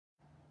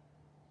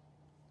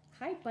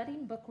Hi,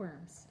 budding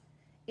bookworms.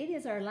 It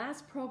is our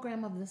last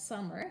program of the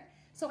summer,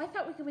 so I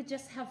thought we would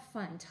just have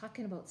fun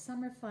talking about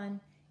summer fun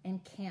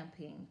and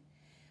camping.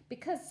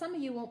 Because some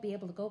of you won't be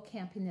able to go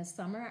camping this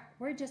summer,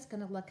 we're just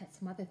going to look at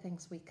some other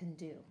things we can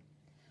do.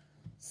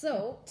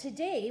 So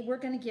today we're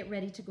going to get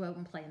ready to go out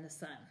and play in the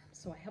sun.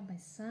 So I have my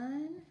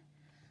sun,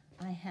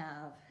 I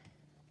have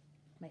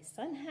my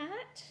sun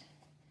hat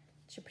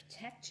to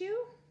protect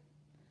you,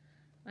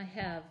 I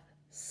have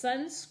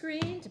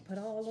sunscreen to put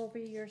all over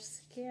your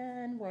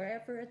skin,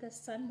 wherever the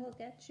sun will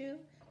get you,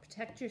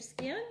 protect your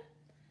skin.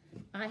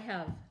 I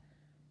have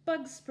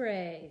bug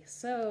spray,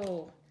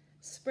 so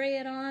spray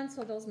it on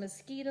so those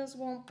mosquitoes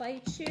won't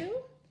bite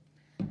you.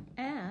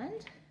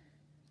 And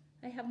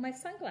I have my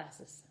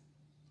sunglasses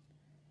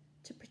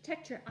to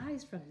protect your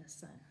eyes from the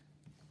sun.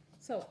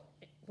 So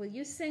will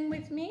you sing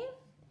with me?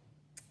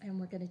 And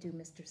we're going to do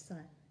Mr.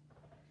 Sun.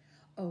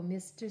 Oh,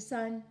 Mr.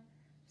 Sun,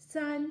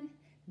 Sun,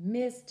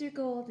 Mr.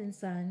 Golden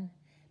Sun,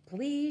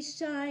 please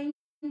shine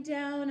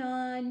down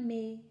on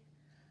me.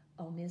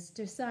 Oh,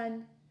 Mr.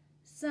 Sun,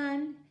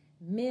 Sun,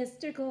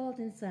 Mr.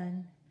 Golden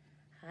Sun,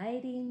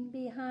 hiding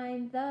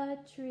behind the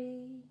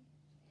tree.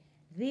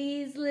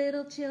 These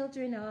little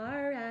children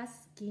are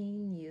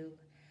asking you,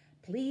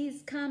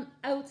 please come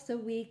out so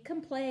we can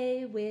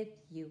play with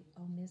you.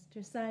 Oh,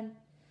 Mr. Sun,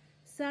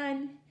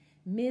 Sun,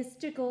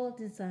 Mr.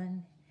 Golden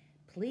Sun,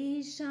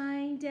 please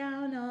shine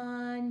down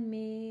on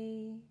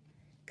me.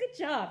 Good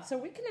job. So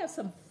we can have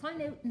some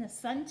fun out in the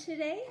sun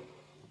today.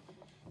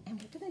 And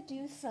we're going to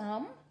do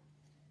some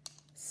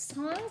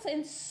songs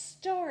and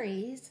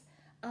stories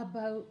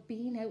about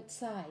being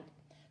outside.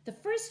 The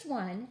first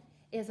one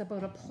is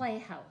about a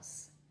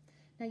playhouse.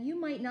 Now you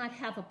might not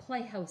have a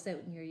playhouse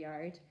out in your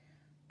yard,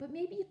 but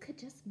maybe you could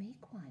just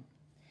make one.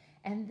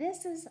 And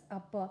this is a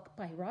book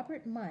by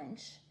Robert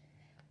Munsch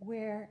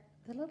where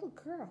the little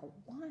girl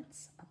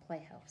wants a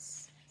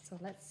playhouse. So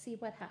let's see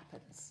what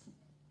happens.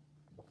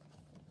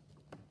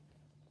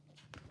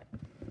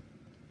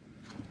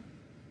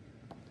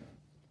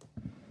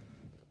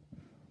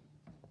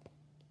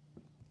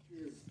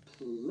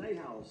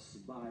 Playhouse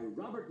by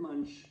Robert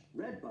Munsch,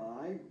 read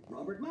by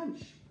Robert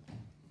Munsch.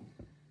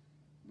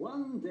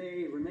 One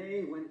day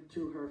Renee went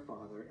to her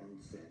father and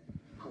said,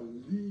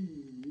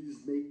 please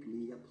make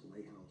me a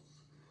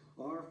playhouse.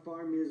 Our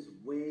farm is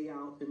way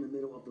out in the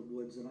middle of the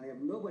woods and I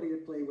have nobody to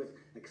play with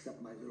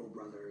except my little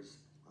brothers.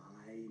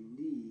 I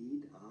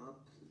need a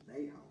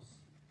playhouse.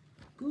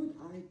 Good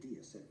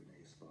idea, said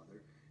Renee's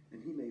father,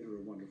 and he made her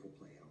a wonderful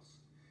playhouse.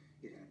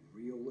 It had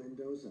real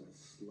windows and a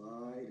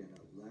slide and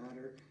a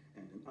ladder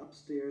and an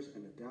upstairs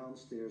and a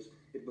downstairs.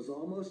 It was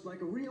almost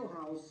like a real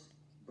house,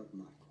 but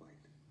not quite.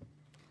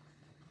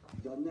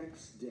 The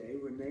next day,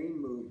 Renee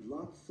moved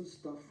lots of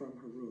stuff from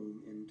her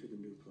room into the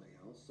new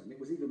playhouse, and it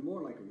was even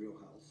more like a real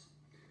house.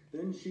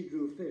 Then she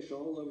drew fish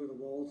all over the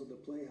walls of the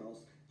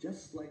playhouse,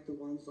 just like the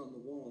ones on the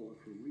wall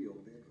of her real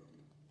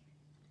bedroom.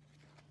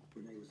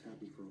 Renee was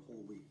happy for a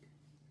whole week.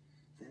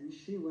 Then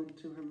she went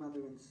to her mother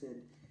and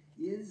said,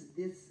 is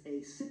this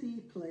a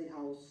city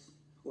playhouse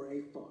or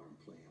a farm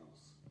playhouse?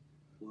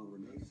 Well,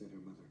 Renee, said her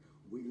mother,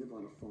 we live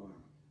on a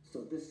farm,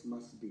 so this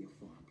must be a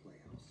farm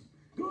playhouse.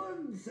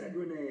 Good, said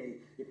Renee.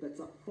 If it's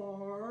a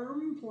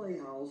farm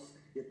playhouse,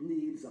 it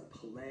needs a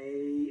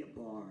play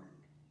barn.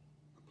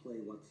 A play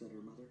what, said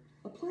her mother?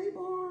 A play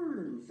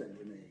barn, said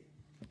Renee.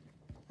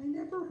 I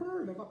never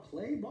heard of a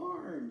play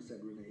barn,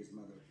 said Renee's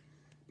mother.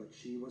 But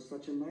she was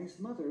such a nice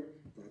mother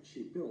that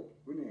she built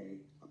Renee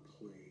a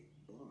play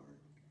barn.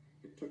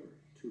 It took her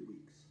 2 weeks.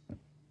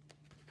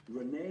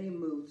 Renee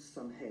moved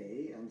some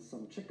hay and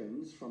some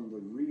chickens from the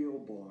real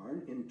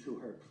barn into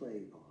her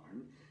play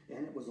barn,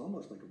 and it was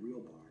almost like a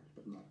real barn,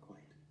 but not quite.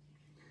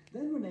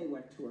 Then Renee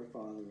went to her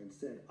father and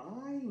said,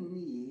 I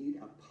need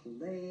a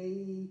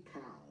play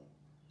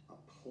cow.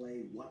 A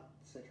play what,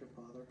 said her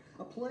father.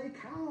 A play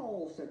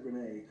cow, said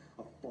Renee.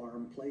 A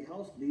farm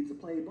playhouse needs a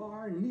play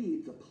barn,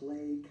 needs a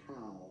play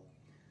cow.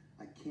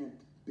 I can't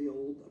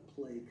build a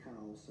play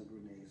cow, said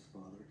Renee's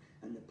father,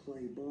 and the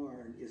play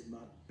barn is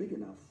not big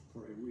enough for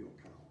a real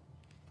cow.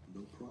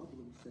 No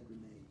problem, said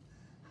Renee.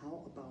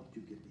 How about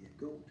you give me a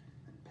goat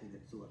and paint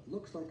it so it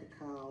looks like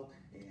a cow,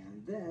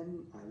 and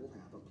then I will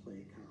have a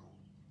play cow.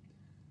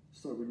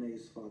 So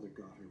Renee's father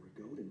got her a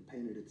goat and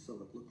painted it so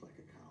it looked like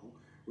a cow.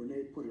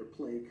 Renee put her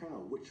play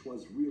cow, which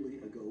was really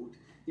a goat,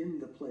 in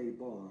the play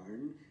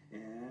barn,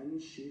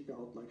 and she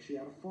felt like she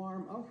had a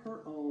farm of her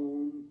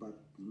own, but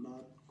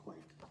not quite.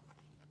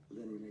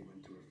 Then Renee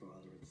went to her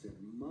father and said,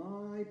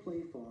 my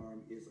play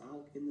farm is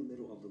out in the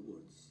middle of the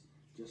woods,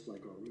 just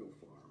like our real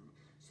farm.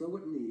 So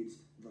it needs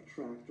the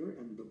tractor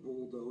and the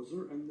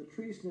bulldozer and the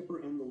tree snipper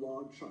and the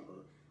log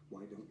chopper.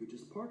 Why don't you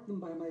just park them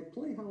by my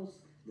playhouse?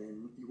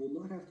 Then you will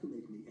not have to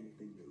make me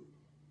anything new.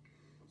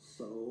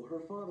 So her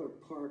father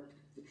parked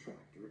the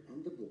tractor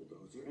and the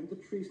bulldozer and the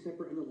tree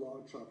snipper and the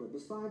log chopper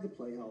beside the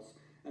playhouse,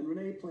 and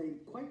Renee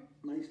played quite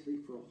nicely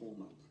for a whole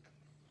month.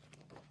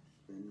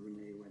 Then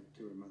Renee went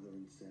to her mother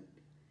and said,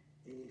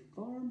 a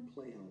farm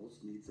playhouse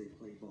needs a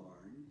play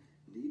barn,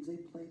 needs a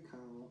play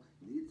cow,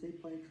 needs a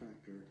play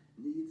tractor,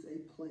 needs a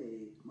play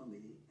play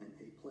mummy and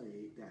a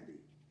play daddy.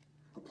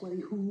 A play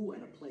who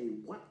and a play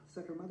what,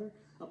 said her mother.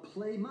 A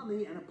play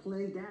mummy and a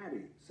play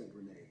daddy, said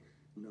Renee.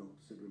 No,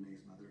 said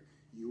Renee's mother.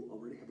 You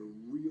already have a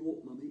real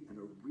mummy and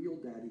a real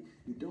daddy.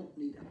 You don't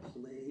need a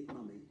play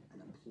mummy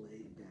and a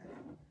play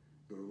daddy.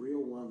 The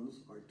real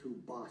ones are too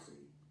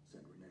bossy,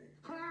 said Renee.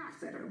 Ha,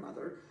 said her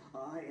mother.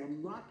 I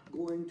am not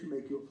going to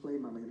make you a play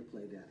mummy and a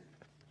play daddy.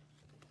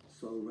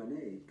 So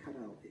Renee cut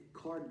out a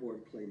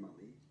cardboard play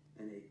mummy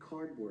and a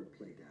cardboard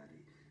play daddy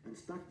and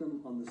stuck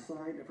them on the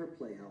side of her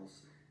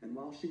playhouse, and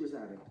while she was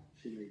at it,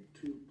 she made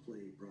two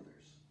play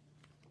brothers.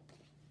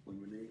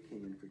 When Renee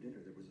came in for dinner,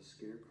 there was a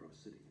scarecrow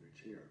sitting in her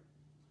chair.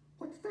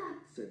 What's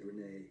that? Said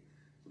Renee.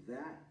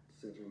 That,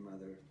 said her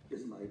mother,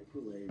 is my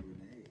play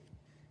Renee.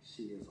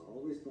 She is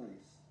always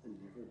nice and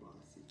never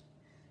bossy.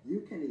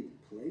 You can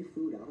eat play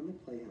food out in the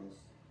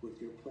playhouse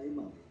with your play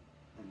mummy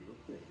and your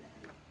play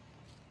daddy.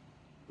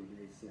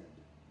 Renee said,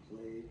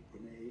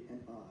 Renee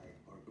and I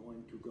are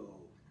going to go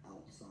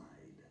outside.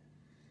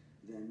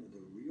 Then the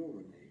real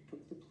Renee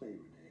took the play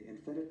Renee and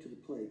fed it to the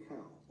play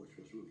cow, which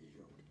was Ruby's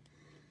goat.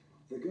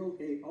 The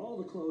goat ate all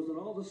the clothes and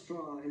all the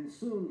straw, and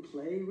soon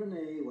play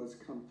Renee was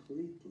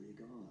completely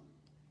gone.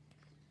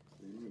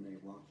 Then Renee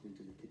walked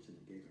into the kitchen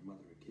and gave her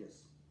mother a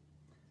kiss.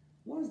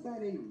 Was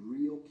that a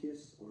real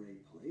kiss or a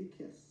play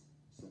kiss?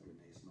 Said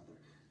Renee's mother.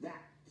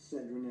 That,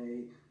 said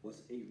Renee,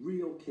 was a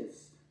real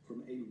kiss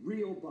from a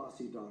real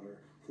bossy daughter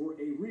for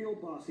a real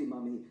bossy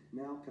mummy.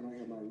 Now can I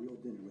have my real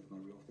dinner with my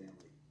real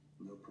family?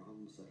 No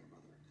problem, said her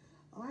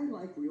mother. I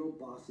like real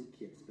bossy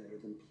kids better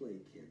than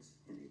play kids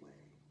anyway.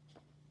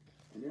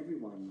 And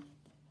everyone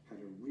had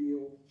a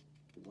real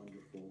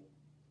wonderful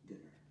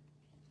dinner.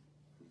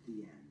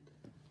 The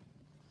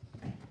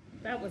end.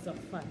 That was a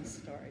fun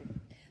story.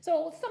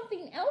 So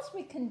something else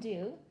we can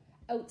do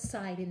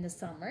outside in the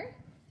summer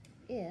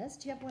is,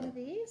 do you have one of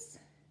these?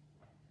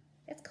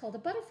 It's called a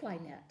butterfly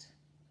net.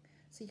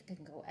 So you can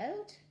go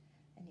out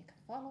and you can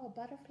follow a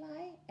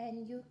butterfly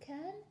and you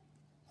can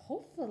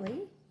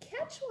hopefully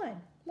catch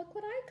one. Look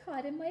what I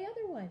caught in my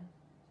other one.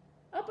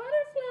 A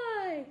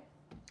butterfly.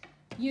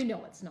 You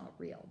know it's not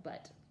real,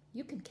 but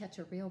you can catch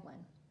a real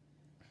one.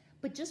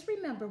 But just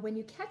remember, when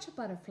you catch a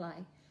butterfly,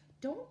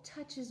 don't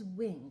touch his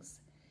wings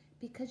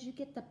because you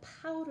get the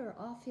powder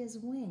off his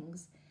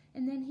wings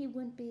and then he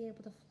wouldn't be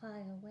able to fly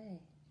away.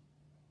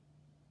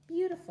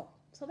 Beautiful.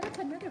 So that's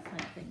another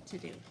fun thing to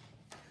do.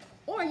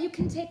 Or you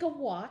can take a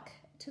walk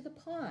to the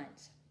pond.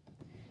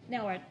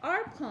 Now at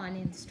our pond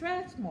in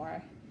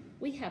Strathmore,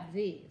 we have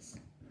these.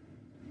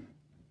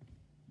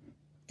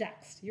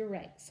 Ducks, you're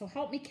right. So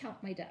help me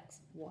count my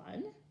ducks.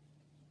 1,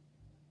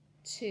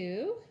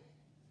 2,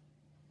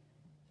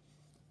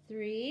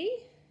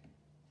 3,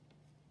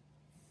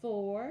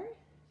 4,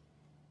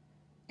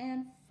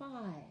 and 5.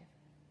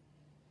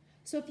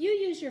 So if you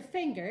use your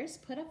fingers,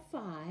 put up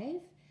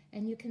 5,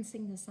 and you can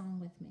sing the song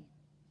with me.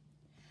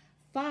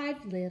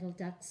 5 little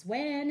ducks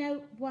went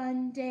out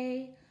one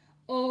day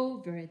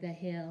over the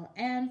hill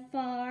and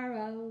far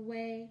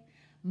away.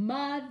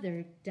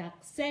 Mother duck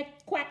said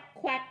quack,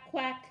 quack,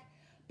 quack,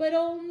 but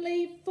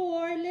only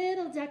 4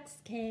 little ducks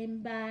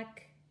came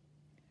back.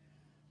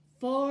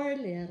 4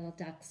 little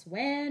ducks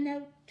went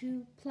out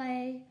to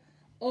play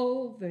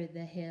over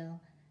the hill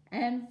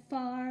and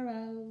far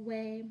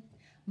away.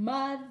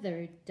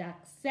 Mother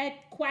duck said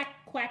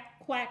quack, quack,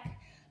 quack,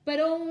 but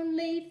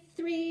only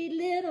 3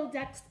 little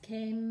ducks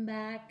came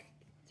back.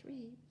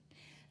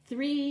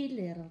 3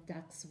 little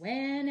ducks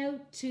went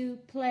out to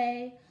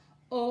play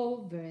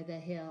over the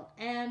hill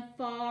and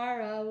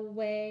far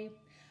away.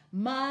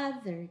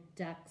 Mother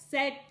duck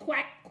said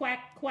quack,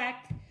 quack,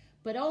 quack,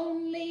 but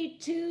only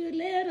 2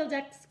 little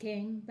ducks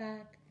came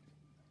back.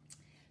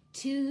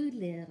 2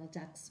 little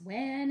ducks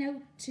went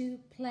out to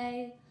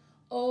play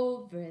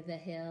over the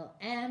hill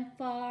and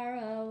far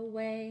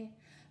away.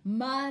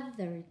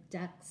 Mother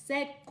duck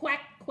said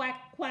quack,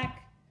 quack,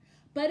 quack,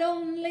 but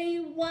only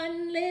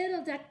 1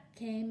 little duck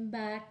came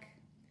back.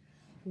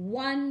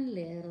 1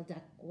 little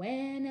duck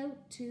went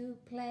out to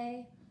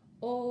play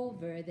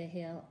over the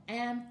hill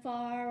and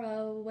far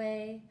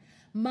away.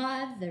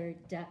 Mother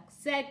duck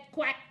said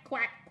quack,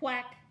 quack,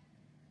 quack,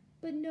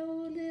 but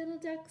no little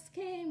ducks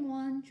came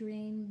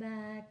wandering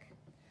back.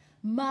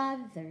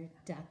 Mother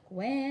duck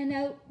went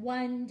out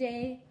one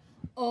day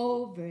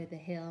over the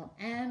hill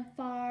and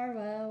far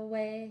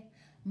away.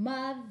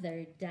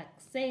 Mother duck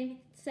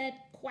said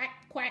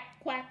quack, quack,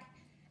 quack,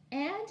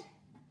 and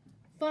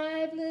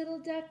 5 little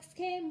ducks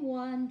came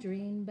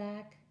wandering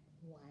back.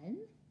 1,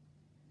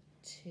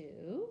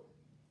 2,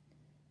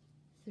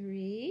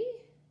 3,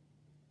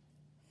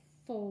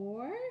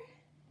 4,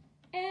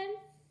 and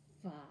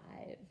 5.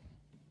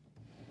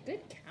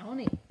 Good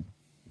counting.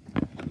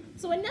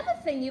 So another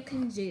thing you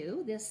can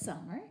do this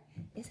summer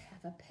is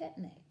have a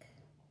picnic.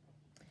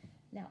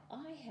 Now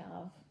I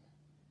have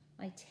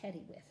my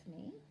Teddy with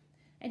me,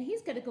 and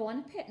he's going to go on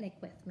a picnic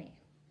with me.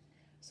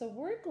 So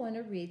we're going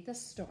to read the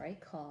story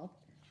called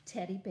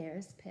Teddy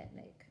Bear's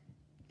Picnic.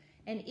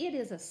 And it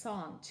is a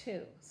song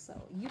too, so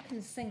you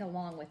can sing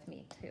along with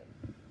me too.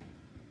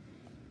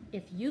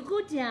 If you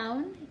go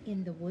down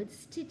in the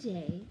woods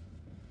today,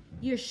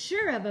 you're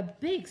sure of a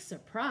big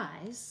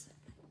surprise.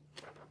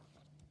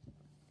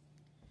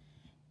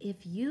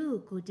 If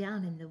you go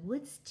down in the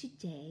woods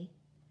today,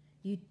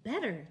 you'd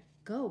better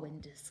go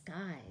in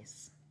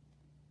disguise.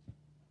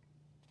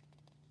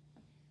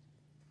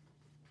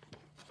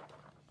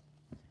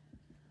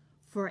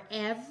 For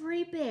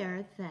every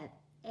bear that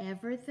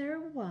ever there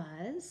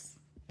was,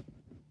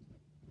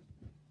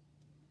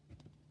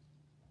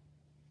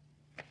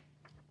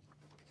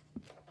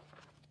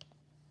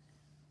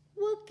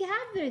 will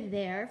gather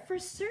there for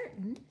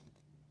certain,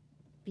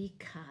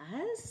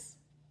 because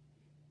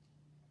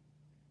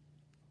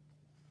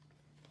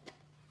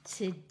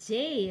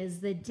today is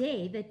the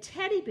day the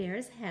teddy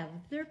bears have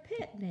their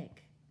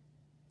picnic.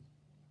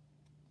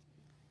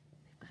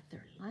 They've got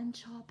their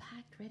lunch all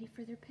packed ready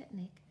for their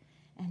picnic,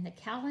 and the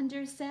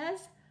calendar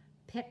says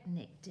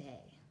picnic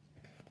day.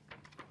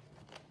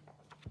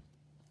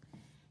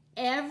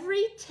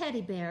 Every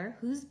teddy bear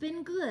who's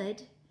been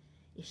good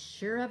is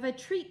sure of a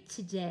treat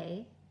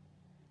today.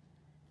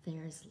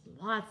 There's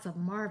lots of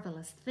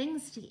marvelous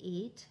things to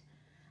eat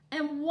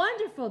and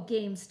wonderful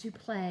games to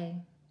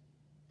play.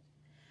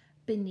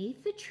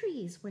 Beneath the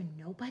trees where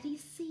nobody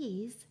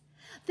sees,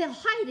 they'll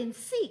hide and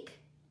seek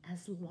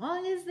as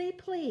long as they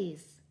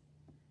please.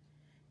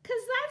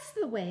 'Cause that's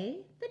the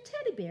way the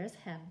teddy bears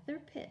have their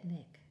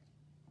picnic.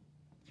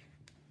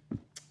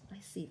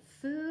 I see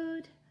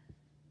food,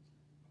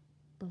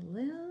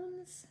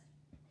 balloons,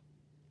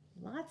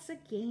 lots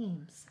of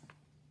games.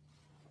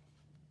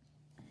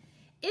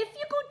 If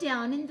you go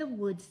down in the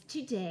woods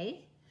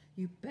today,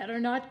 you better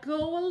not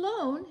go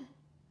alone.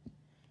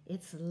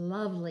 It's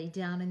lovely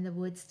down in the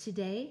woods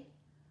today,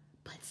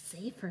 but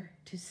safer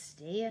to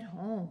stay at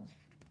home.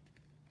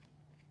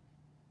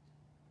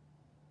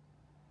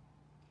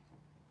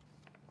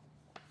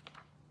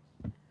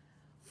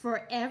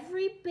 For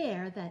every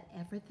bear that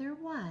ever there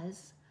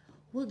was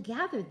will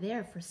gather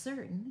there for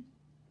certain,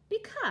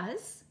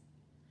 because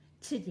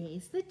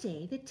today's the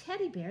day the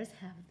teddy bears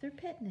have their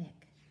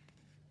picnic.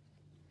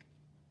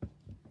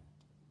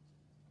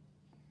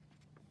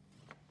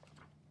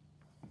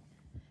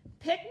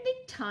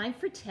 Picnic time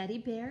for teddy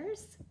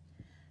bears?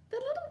 The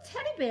little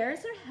teddy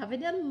bears are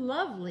having a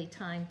lovely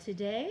time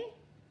today.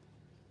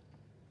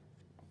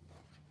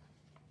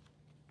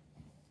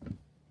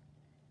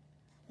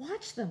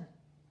 Watch them,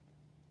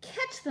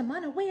 catch them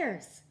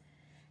unawares,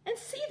 and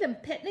see them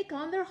picnic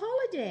on their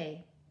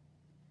holiday.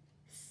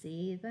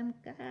 See them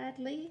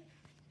gladly,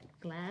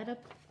 glad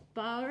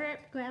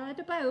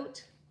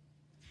about.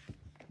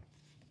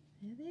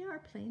 There they are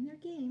playing their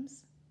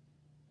games.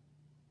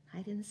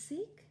 Hide and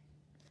seek.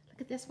 Look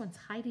at this one's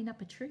hiding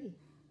up a tree.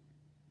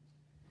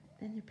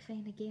 Then they're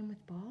playing a game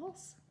with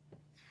balls.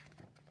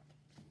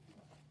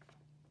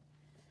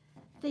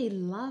 They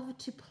love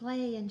to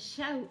play and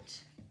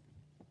shout.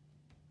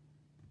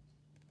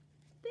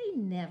 They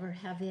never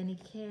have any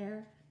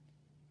care.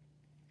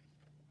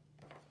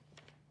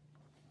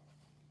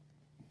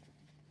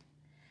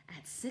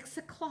 At 6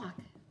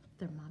 o'clock,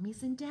 their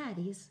mommies and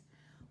daddies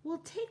will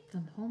take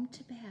them home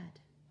to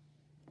bed.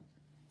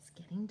 It's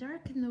getting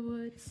dark in the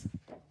woods.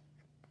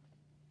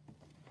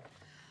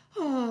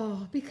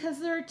 Oh,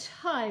 because they're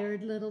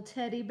tired little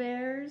teddy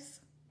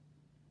bears.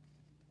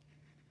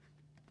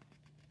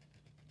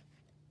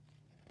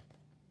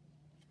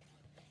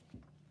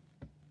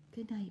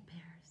 Good night,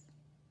 bears.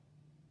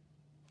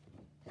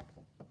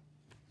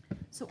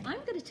 So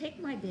I'm going to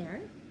take my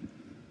bear,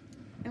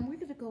 and we're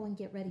going to go and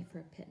get ready for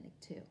a picnic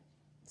too.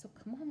 So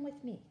come on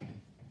with me.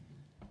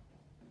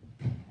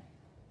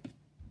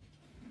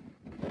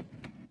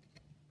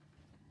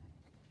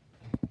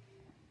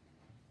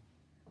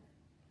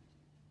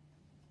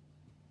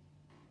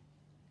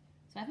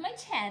 So I have my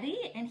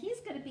teddy, and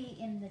he's going to be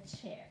in the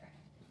chair.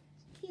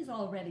 He's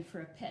all ready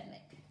for a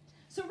picnic.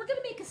 So we're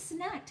going to make a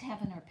snack to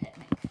have in our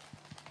picnic.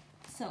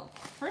 So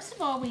first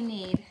of all, we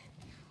need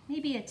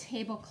maybe a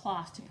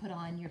tablecloth to put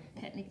on your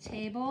picnic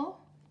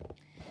table.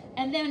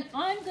 And then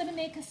I'm going to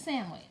make a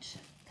sandwich,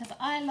 because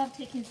I love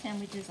taking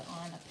sandwiches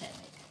on a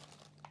picnic.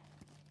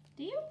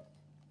 Do you?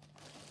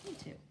 Me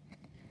too.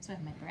 So I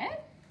have my bread.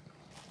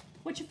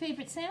 What's your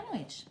favorite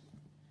sandwich?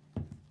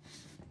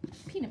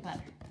 Peanut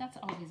butter. That's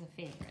always a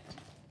favorite.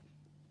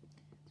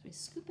 So we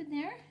scoop in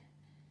there.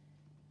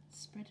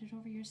 Spread it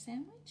over your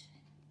sandwich.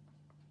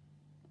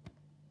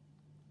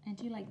 And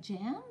do you like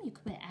jam? You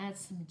could add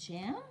some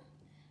jam.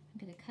 I'm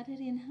going to cut it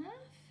in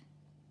half.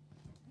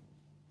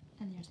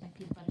 And there's my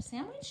peanut butter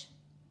sandwich.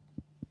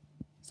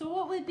 So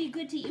what would be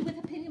good to eat with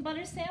a peanut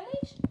butter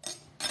sandwich?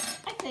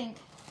 I think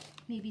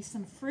maybe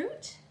some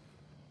fruit,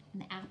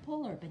 an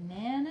apple or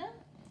banana.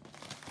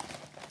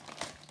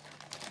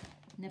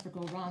 Never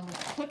go wrong with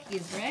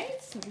cookies,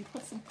 right? So we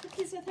put some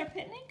cookies with our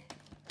picnic.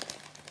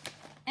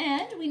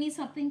 And we need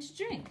something to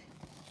drink.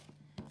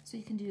 So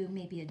you can do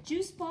maybe a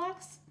juice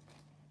box,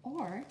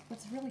 or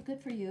what's really good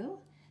for you,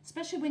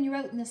 especially when you're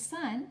out in the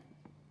sun,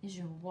 is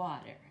your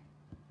water.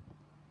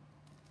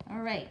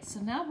 All right, so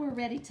now we're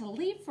ready to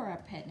leave for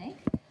our picnic.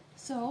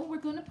 So we're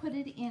going to put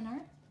it in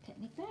our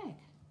picnic bag.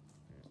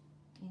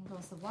 In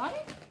goes the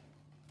water,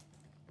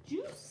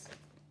 juice,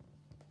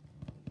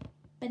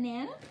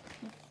 banana,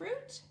 your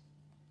fruit,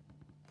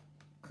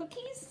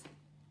 cookies,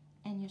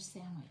 and your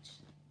sandwich.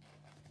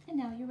 And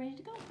now you're ready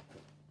to go.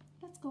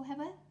 Let's go have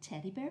a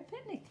teddy bear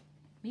picnic,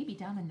 maybe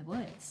down in the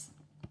woods.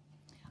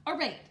 All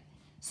right,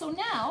 so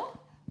now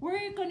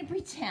we're going to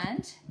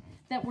pretend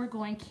that we're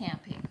going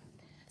camping.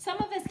 Some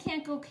of us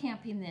can't go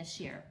camping this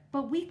year,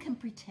 but we can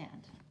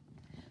pretend.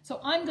 So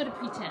I'm going to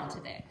pretend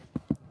today.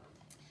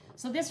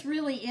 So this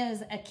really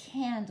is a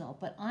candle,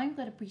 but I'm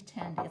going to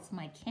pretend it's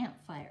my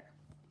campfire.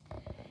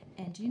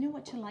 And do you know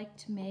what you like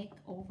to make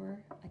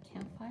over a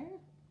campfire?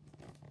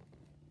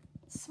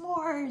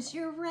 S'mores,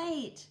 you're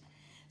right.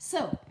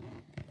 So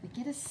we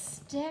get a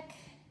stick.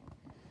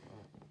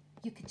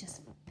 You could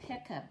just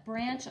pick a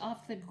branch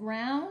off the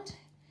ground,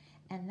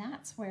 and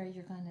that's where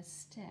you're going to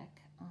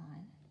stick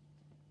on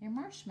your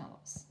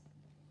marshmallows.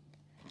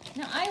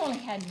 Now I only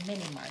had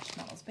mini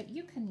marshmallows, but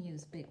you can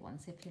use big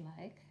ones if you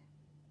like.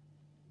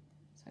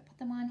 So I put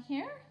them on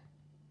here,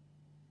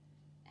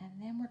 and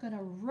then we're going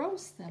to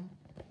roast them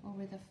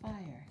over the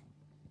fire.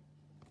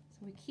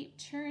 So we keep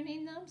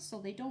turning them so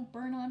they don't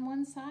burn on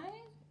one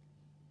side.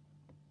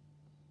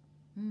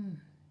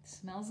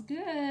 Smells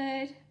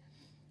good.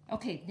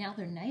 Okay, now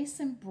they're nice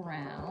and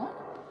brown.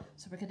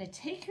 So we're going to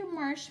take your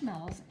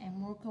marshmallows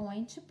and we're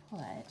going to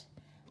put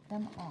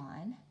them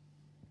on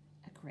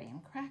a graham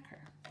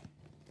cracker.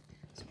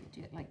 So we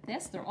do it like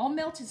this. They're all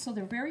melted, so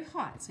they're very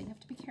hot, so you have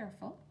to be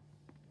careful.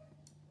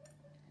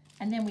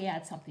 And then we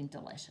add something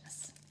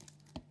delicious.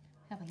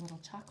 Have a little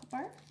chocolate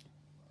bar,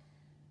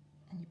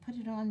 and you put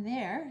it on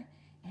there,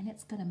 and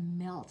it's going to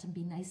melt and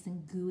be nice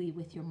and gooey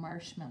with your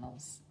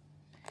marshmallows.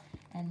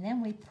 And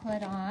then we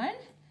put on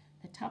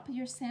the top of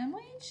your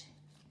sandwich,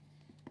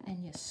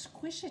 and you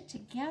squish it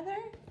together,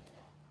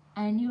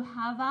 and you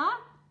have a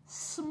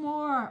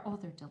s'more. Oh,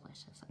 they're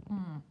delicious.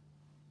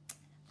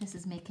 This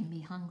is making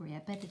me hungry. I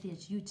bet it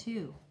is you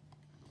too.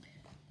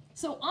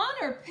 So on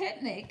our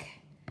picnic,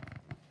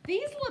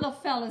 these little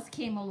fellas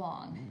came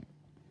along.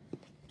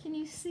 Can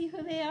you see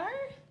who they are?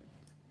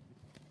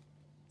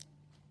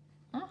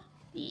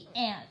 The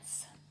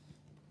ants.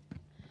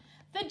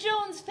 The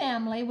Jones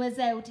family was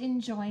out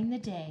enjoying the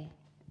day.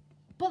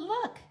 But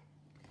look,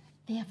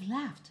 they have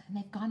left and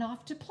they've gone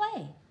off to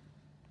play.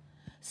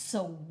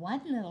 So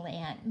one little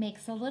ant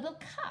makes a little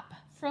cup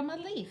from a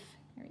leaf.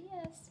 Here he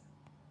is.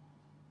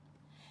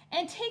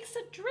 And takes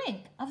a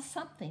drink of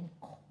something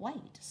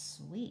quite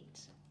sweet.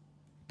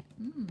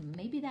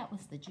 Maybe that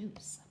was the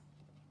juice.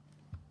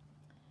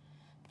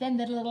 Then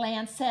the little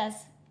ant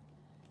says,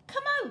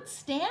 "Come out,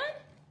 Stan.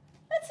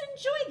 Let's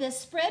enjoy this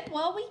spread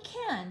while we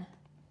can."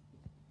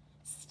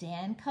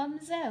 Stan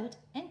comes out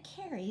and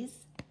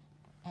carries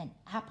an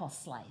apple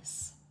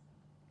slice.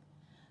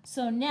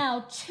 So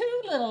now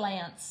 2 little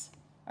ants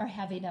are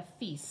having a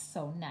feast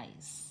so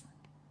nice.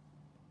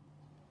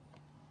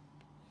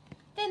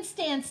 Then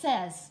Stan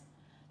says,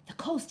 "The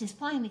coast is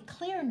finally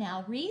clear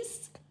now,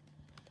 Reese."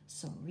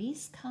 So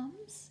Reese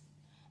comes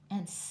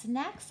and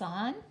snacks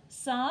on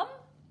some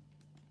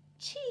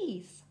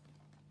cheese.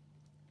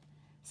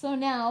 So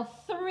now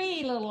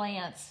 3 little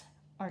ants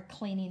are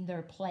cleaning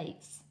their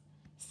plates,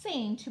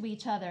 saying to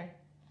each other,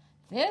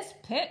 "This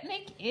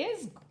picnic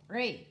is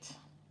great."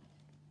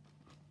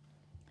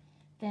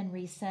 Then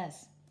Reese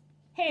says,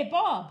 "Hey,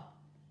 Bob,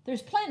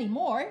 there's plenty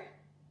more."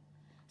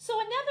 So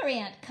another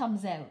ant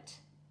comes out,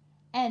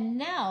 and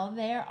now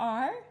there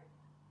are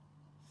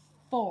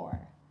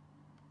 4.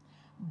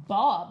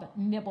 Bob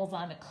nibbles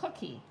on a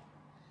cookie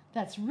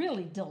that's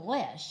really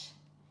delish.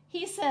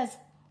 He says,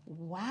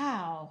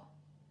 "Wow,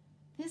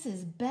 this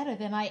is better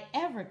than I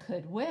ever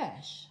could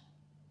wish."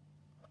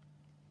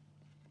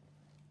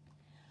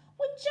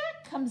 When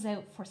Jack comes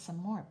out for some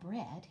more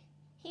bread,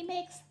 he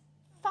makes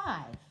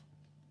 5.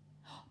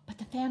 But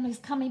the family's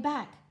coming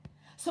back,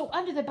 so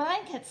under the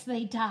blankets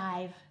they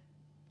dive.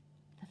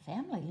 The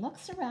family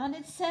looks around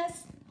and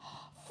says,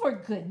 "For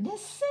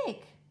goodness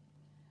sake,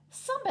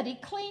 somebody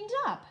cleaned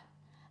up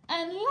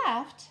and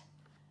left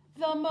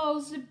the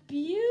most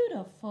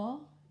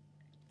beautiful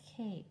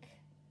cake."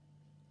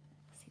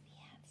 See the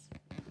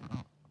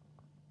ants?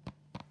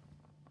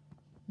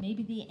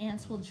 Maybe the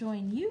ants will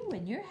join you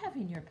when you're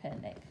having your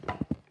picnic.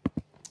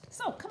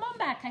 So come on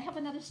back, I have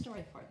another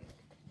story for you.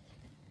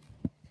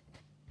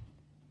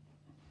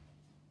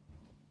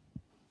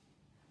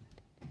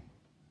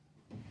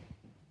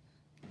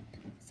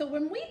 So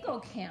when we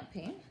go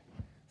camping,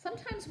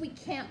 sometimes we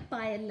camp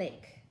by a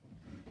lake.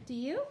 Do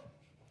you?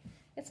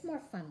 It's more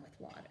fun with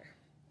water.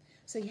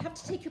 So you have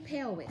to take your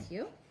pail with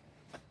you,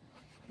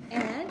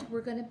 and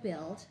we're going to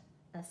build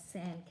a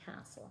sand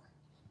castle.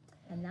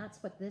 And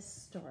that's what this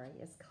story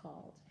is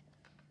called,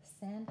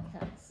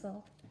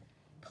 Sandcastle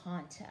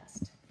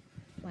Contest,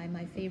 by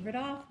my favorite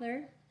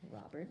author,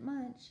 Robert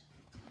Munch.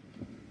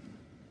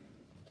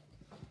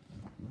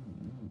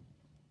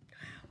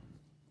 Wow,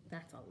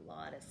 that's a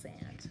lot of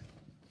sand.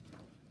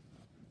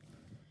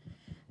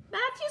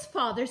 Matthew's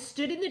father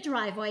stood in the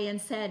driveway and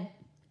said,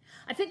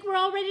 "I think we're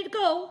all ready to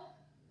go.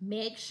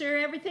 Make sure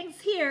everything's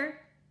here."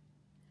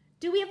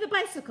 Do we have the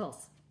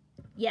bicycles?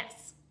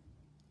 Yes.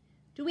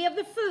 Do we have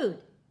the food?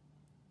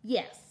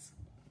 Yes.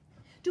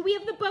 Do we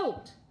have the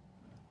boat?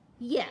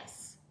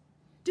 Yes.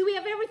 Do we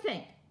have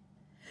everything?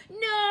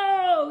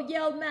 No,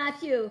 yelled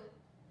Matthew.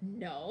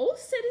 No,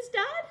 said his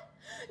dad.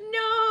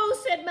 No,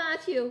 said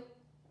Matthew.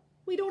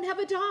 We don't have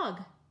a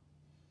dog.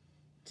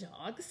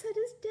 Dog, said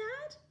his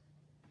dad.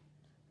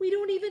 We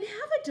don't even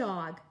have a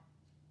dog.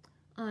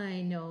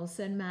 I know,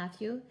 said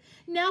Matthew.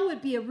 Now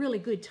would be a really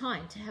good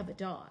time to have a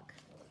dog.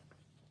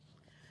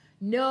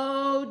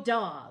 No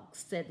dog,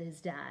 said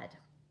his dad.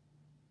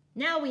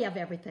 Now we have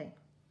everything.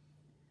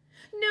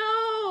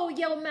 No,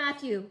 yelled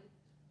Matthew.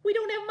 We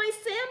don't have my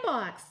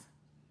sandbox.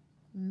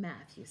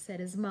 Matthew, said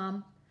his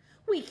mom.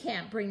 We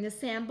can't bring the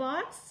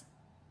sandbox.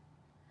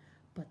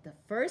 But the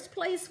first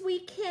place we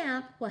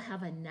camp will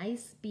have a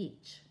nice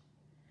beach.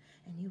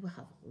 And you will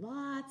have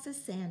lots of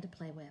sand to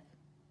play with.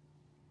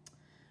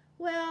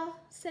 Well,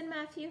 said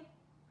Matthew,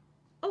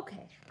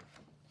 okay.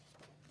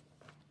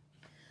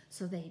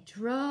 So they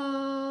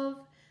drove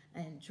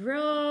and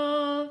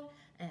drove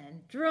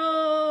and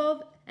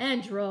drove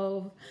and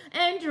drove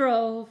and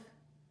drove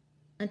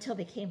until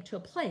they came to a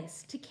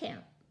place to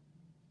camp.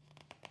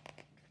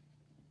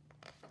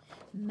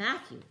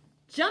 Matthew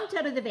jumped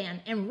out of the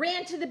van and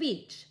ran to the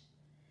beach.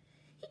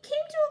 He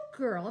came to a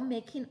girl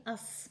making a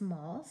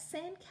small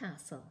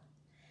sandcastle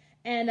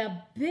and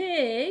a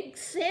big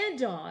sand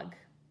dog.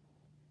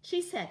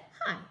 She said,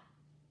 "Hi,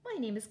 my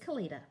name is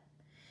Kalita,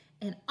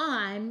 and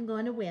I'm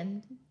going to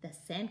win the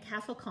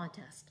sandcastle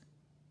contest."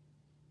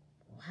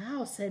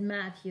 Wow, said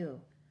Matthew.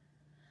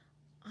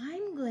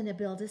 I'm going to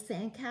build a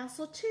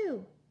sandcastle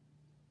too.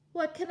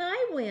 What can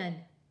I win?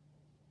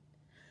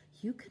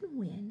 You can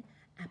win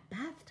a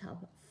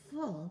bathtub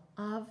full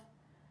of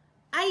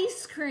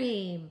ice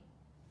cream,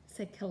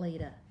 said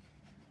Kalita.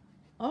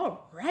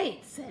 All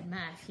right, said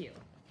Matthew.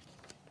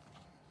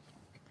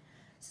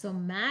 So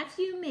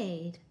Matthew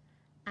made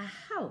a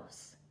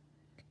house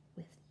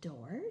with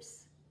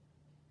doors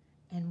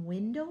and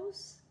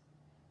windows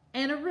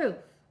and a roof.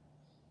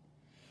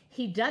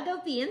 He dug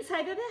out the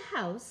inside of the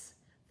house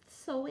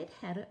so it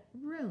had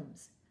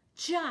rooms,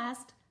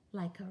 just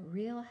like a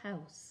real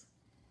house.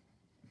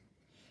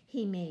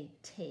 He made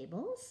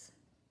tables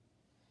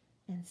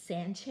and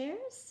sand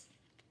chairs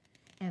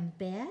and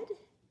bed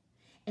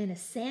and a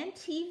sand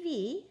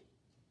TV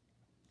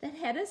that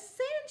had a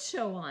sand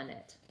show on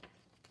it.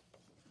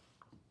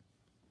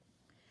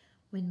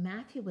 When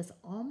Matthew was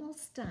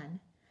almost done,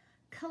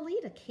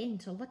 Kalita came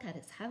to look at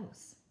his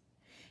house.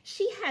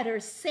 She had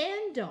her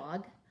sand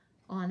dog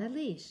on a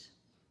leash.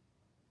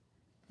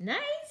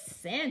 Nice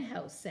sand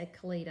house, said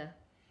Kalita.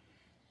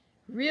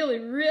 Really,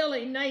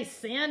 really nice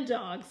sand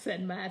dog,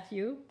 said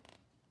Matthew.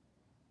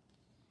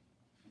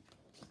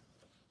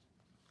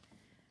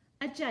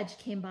 A judge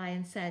came by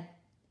and said,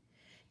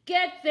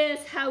 "Get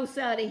this house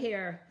out of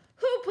here.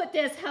 Who put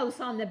this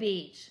house on the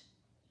beach?"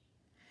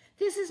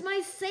 "This is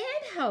my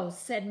sand house,"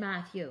 said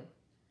Matthew.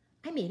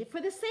 "I made it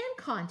for the sand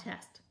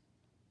contest."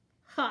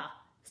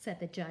 "Ha," said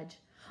the judge.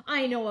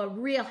 "I know a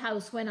real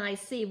house when I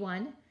see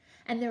one,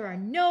 and there are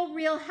no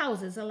real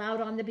houses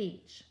allowed on the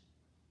beach."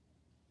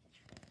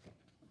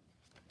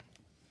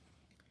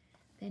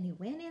 Then he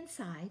went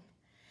inside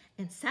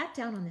and sat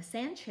down on the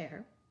sand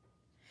chair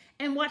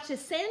and watched a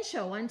sand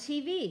show on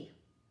TV.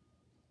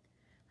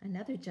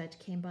 Another judge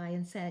came by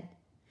and said,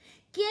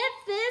 "Get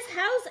this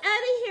house out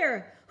of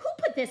here. Who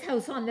put this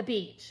house on the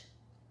beach?"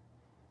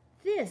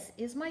 "This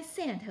is my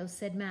sand house,"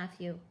 said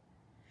Matthew,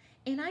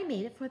 "and I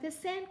made it for the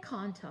sand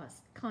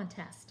contest."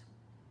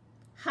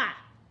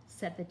 "Ha,"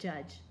 said the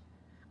judge.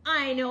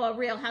 "I know a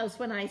real house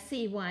when I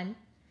see one,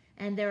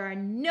 and there are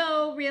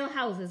no real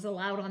houses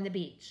allowed on the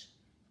beach."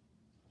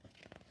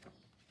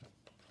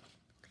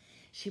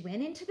 She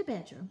went into the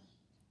bedroom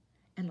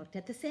and looked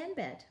at the sand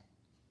bed.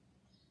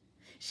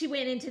 She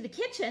went into the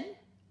kitchen,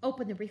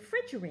 opened the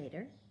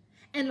refrigerator,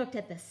 and looked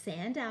at the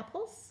sand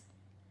apples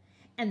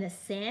and the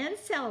sand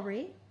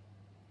celery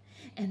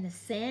and the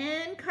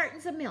sand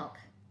cartons of milk.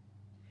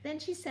 Then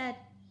she said,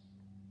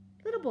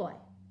 "Little boy,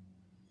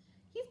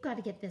 you've got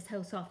to get this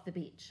house off the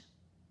beach."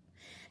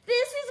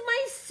 "This is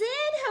my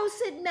sand house,"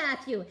 said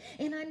Matthew,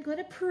 "and I'm going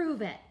to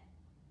prove it."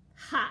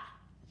 "Ha,"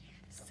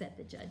 said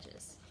the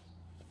judges.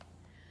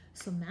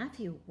 So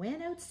Matthew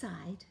went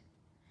outside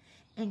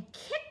and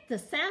kicked the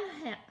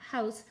sand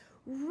house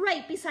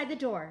right beside the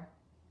door.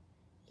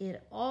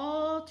 It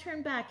all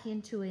turned back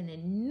into an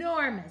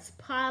enormous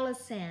pile of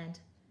sand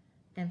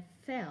and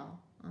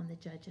fell on the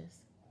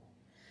judges.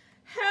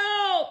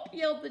 "Help!"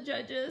 yelled the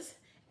judges.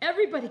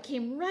 Everybody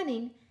came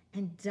running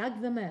and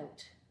dug them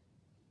out.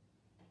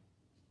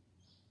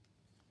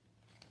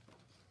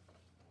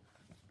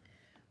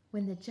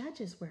 When the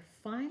judges were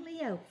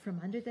finally out from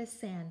under the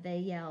sand, they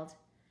yelled,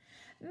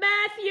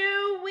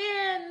 "Matthew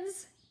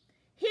wins!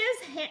 His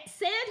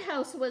sand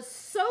house was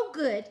so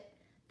good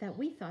that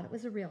we thought it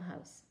was a real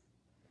house."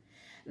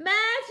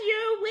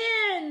 "Matthew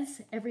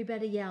wins!"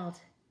 everybody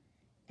yelled.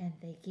 And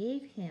they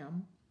gave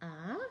him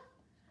a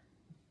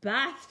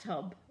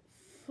bathtub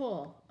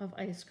full of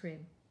ice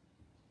cream.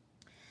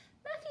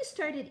 Matthew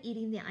started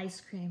eating the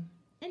ice cream,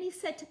 and he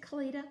said to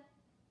Kalita,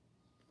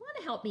 "Want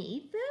to help me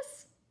eat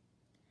this?"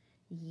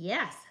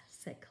 "Yes,"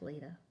 said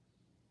Kalita.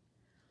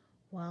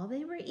 While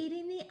they were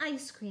eating the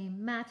ice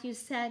cream, Matthew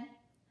said,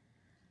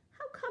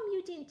 "How come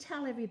you didn't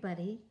tell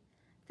everybody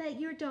that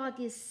your dog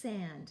is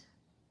Sand?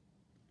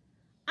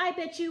 I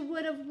bet you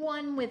would have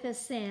won with a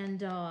sand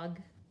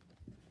dog."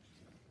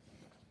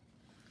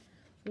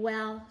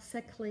 "Well,"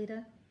 said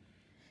Kalita,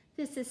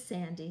 "this is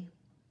Sandy,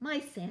 my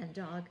sand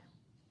dog.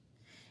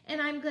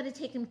 And I'm going to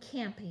take him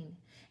camping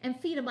and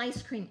feed him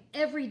ice cream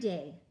every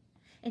day.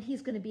 And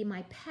he's going to be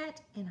my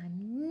pet, and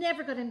I'm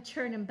never going to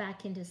turn him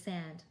back into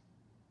sand."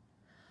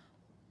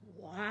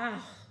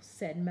 "Wow,"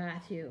 said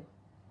Matthew.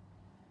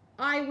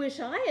 "I wish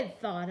I had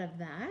thought of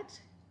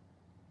that.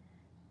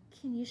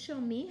 Can you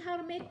show me how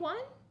to make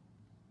one?"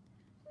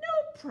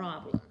 "No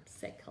problem,"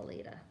 said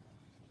Kalita.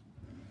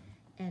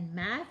 And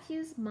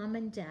Matthew's mom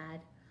and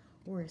dad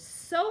were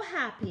so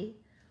happy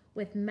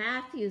with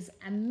Matthew's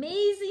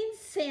amazing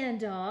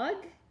sand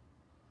dog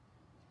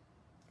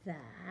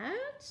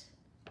that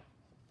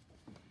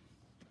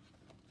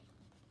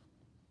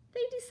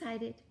they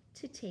decided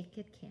to take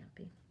it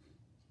camping.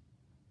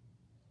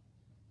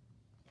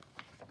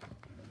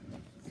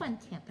 Fun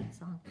camping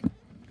song.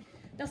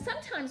 Now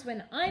sometimes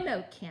when I'm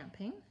out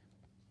camping,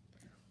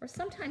 or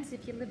sometimes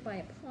if you live by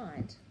a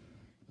pond,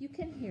 you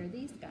can hear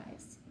these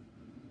guys.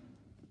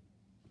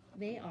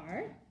 They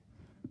are,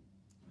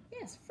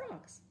 yes,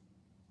 frogs.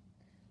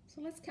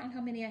 So let's count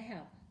how many I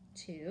have.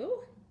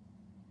 2,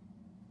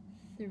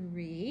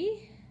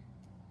 3,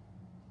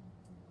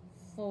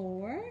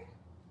 4,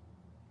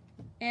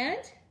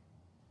 and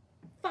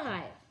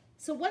 5.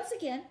 So once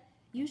again,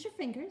 use your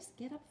fingers,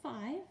 get up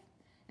 5,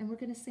 and we're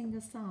going to sing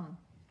this song.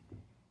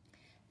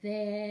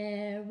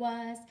 There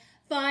was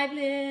 5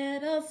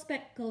 little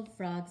speckled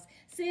frogs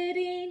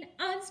sitting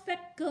on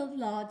speckled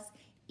logs,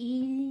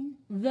 eating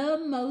the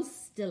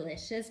most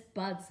delicious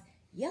bugs.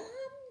 Yum,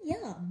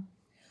 yum.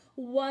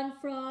 One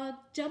frog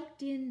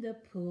jumped in the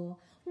pool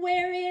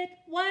where it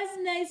was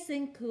nice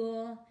and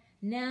cool.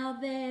 Now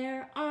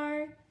there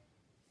are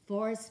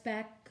 4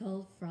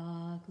 speckled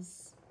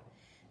frogs.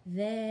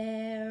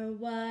 There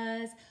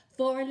was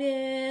 4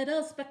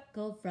 little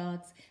speckled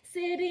frogs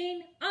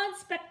sitting on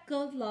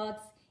speckled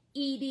logs,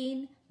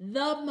 eating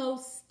the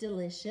most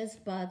delicious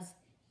bugs.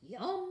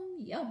 Yum,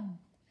 yum.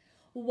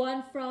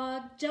 One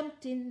frog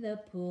jumped in the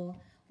pool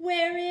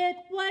where it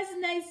was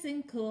nice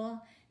and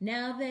cool.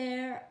 Now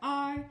there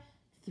are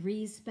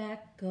 3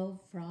 speckled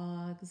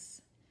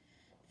frogs.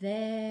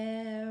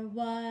 There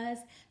was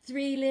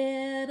 3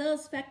 little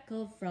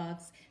speckled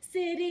frogs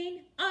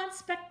sitting on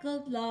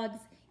speckled logs,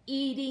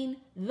 eating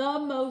the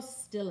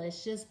most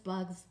delicious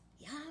bugs.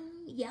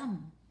 Yum,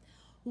 yum.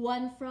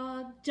 One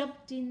frog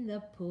jumped in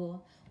the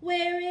pool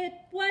where it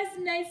was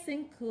nice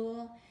and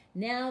cool.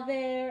 Now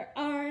there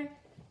are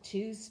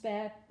 2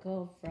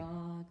 speckled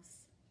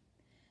frogs.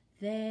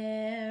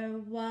 There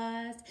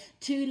was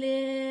 2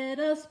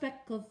 little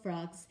speckled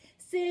frogs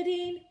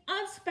sitting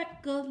on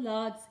speckled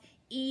logs,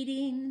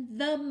 eating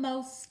the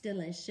most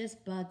delicious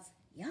bugs.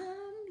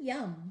 Yum,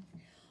 yum.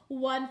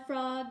 One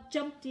frog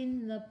jumped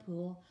in the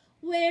pool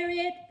where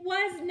it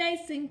was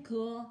nice and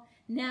cool.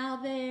 Now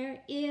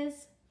there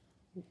is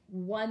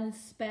 1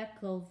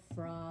 speckled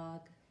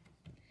frog.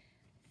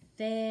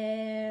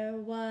 There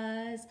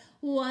was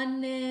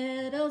 1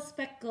 little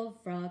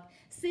speckled frog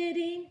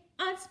sitting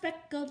on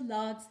speckled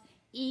logs,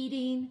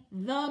 eating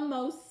the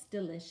most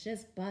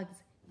delicious bugs.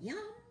 Yum,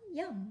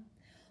 yum.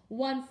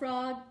 One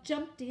frog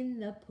jumped in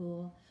the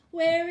pool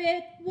where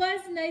it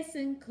was nice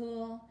and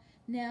cool.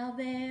 Now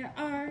there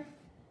are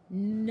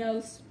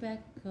no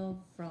speckled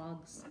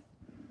frogs.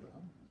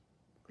 Glub,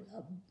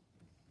 glub.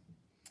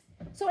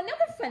 So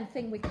another fun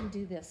thing we can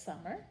do this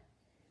summer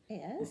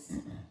is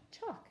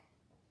chalk.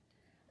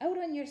 Out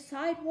on your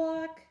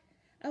sidewalk,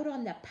 out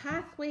on the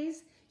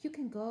pathways, you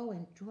can go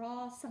and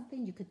draw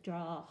something. You could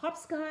draw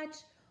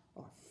hopscotch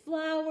or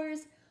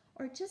flowers,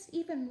 or just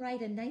even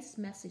write a nice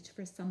message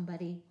for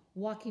somebody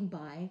walking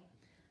by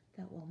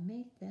that will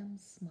make them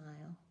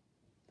smile.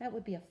 That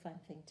would be a fun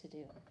thing to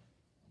do.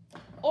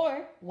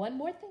 Or one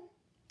more thing,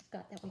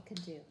 Scott, that we can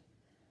do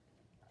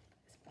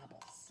is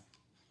bubbles.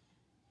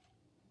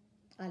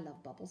 I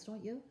love bubbles,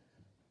 don't you?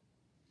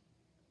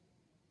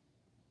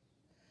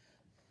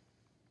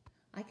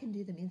 I can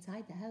do them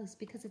inside the house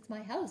because it's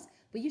my house,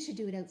 but you should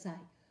do it outside.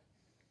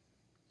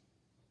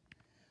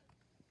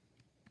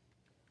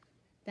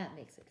 That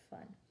makes it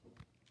fun.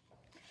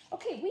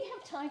 Okay, we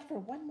have time for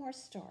one more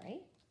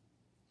story.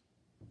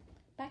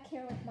 Back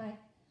here with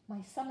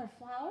my summer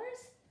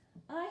flowers,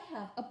 I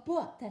have a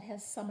book that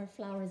has summer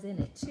flowers in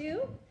it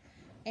too,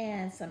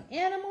 and some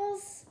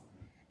animals,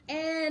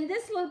 and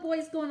this little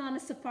boy's going on a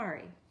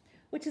safari,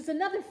 which is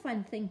another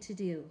fun thing to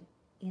do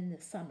in the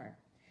summer.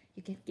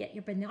 You can get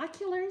your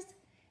binoculars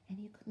and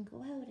you can go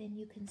out and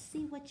you can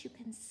see what you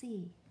can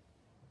see.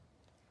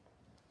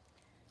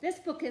 This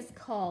book is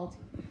called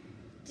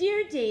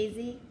Dear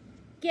Daisy,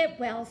 Get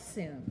Well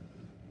Soon.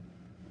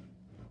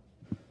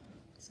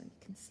 So you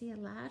can see a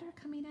ladder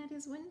coming at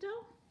his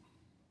window.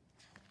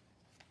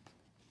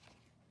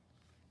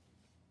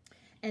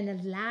 and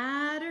a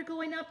ladder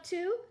going up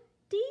to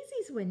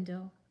Daisy's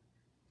window.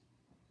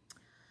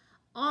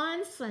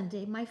 On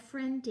Sunday, my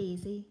friend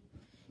Daisy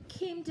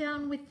came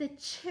down with the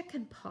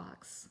chicken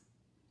pox,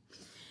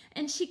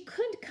 and she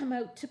couldn't come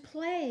out to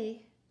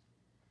play.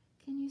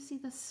 Can you see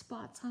the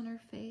spots on her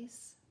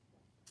face?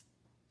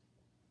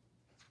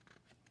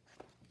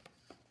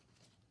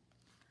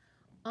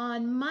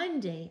 On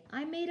Monday,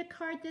 I made a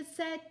card that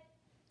said,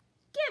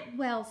 "Get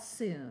well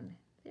soon."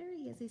 There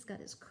he is. He's got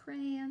his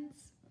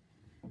crayons.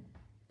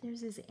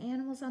 There's his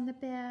animals on the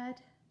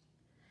bed,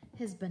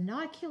 his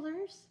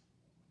binoculars.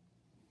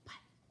 But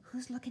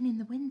who's looking in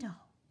the window?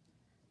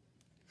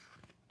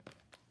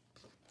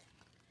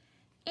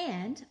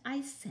 And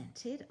I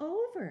sent it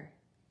over.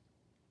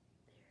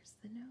 There's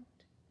the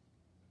note.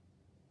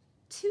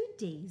 To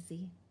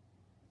Daisy.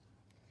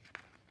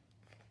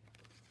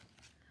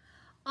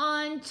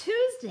 On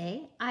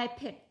Tuesday, I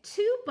picked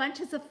 2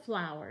 bunches of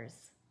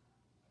flowers.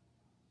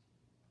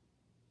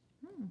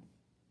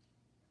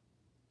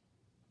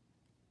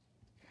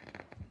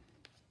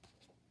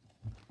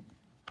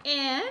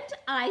 And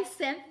I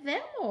sent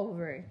them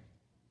over.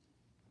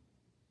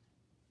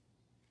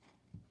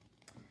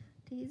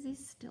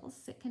 Daisy's still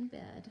sick in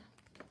bed.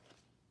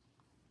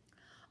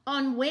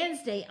 On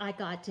Wednesday, I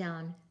got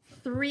down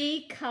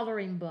 3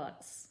 coloring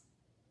books.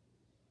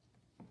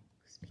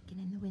 Who's peeking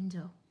in the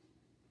window?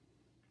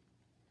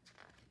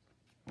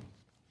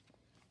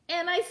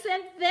 And I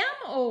sent them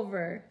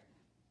over.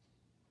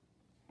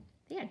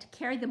 They had to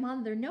carry them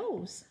on their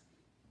nose.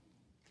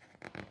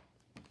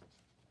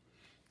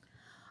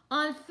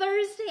 On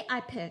Thursday,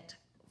 I picked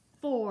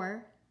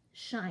 4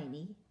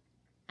 shiny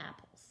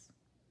apples.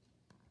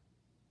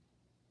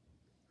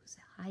 Who's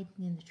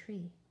hiding in the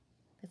tree?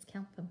 Let's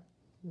count them.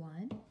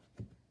 1,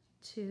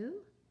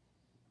 2,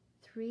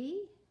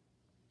 3,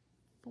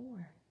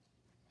 4.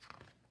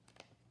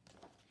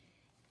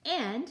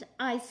 And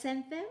I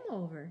sent them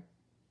over.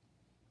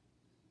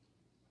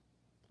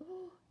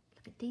 Oh,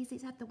 look at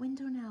Daisy's at the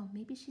window now.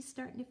 Maybe she's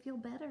starting to feel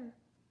better.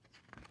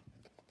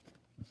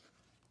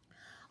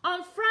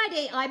 On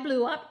Friday, I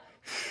blew up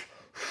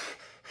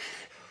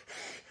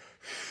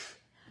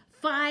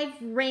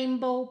 5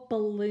 rainbow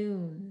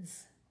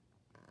balloons.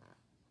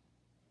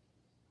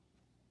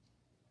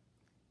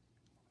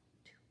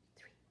 2,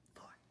 3,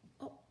 4.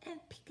 Oh, and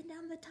peeking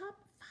down the top,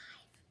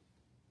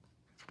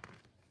 5.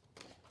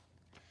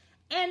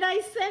 And I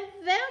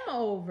sent them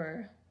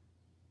over.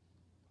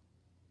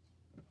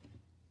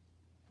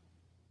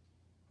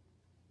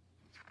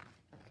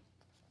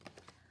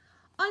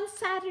 On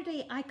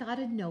Saturday, I got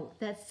a note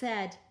that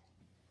said,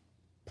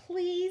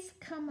 "Please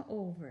come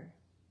over,"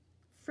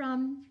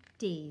 from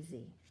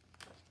Daisy.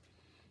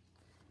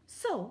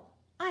 So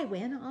I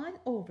went on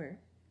over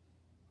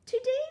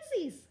to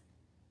Daisy's.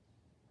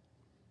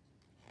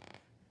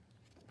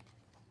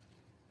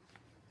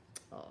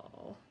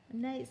 Oh, a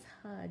nice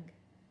hug.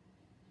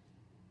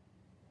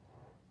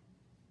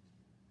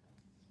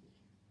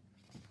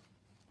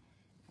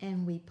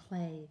 And we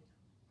played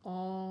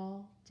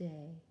all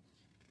day.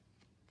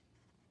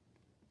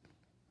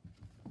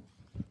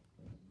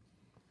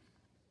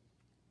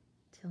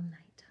 Till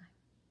nighttime.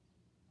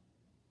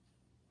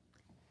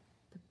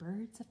 The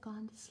birds have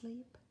gone to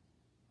sleep.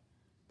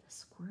 The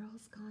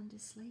squirrel's gone to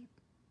sleep.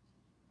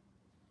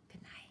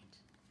 Good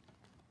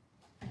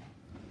night.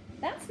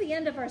 That's the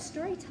end of our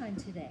story time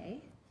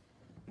today,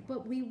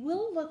 but we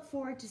will look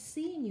forward to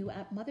seeing you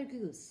at Mother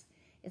Goose.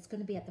 It's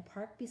going to be at the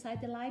park beside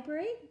the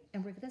library,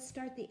 and we're going to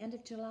start the end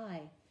of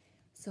July.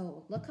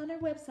 So look on our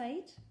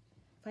website,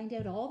 find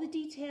out all the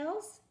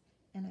details,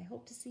 and I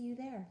hope to see you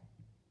there.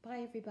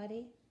 Bye,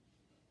 everybody.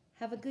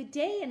 Have a good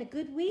day and a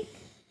good week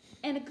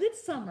and a good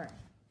summer.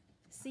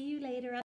 See you later.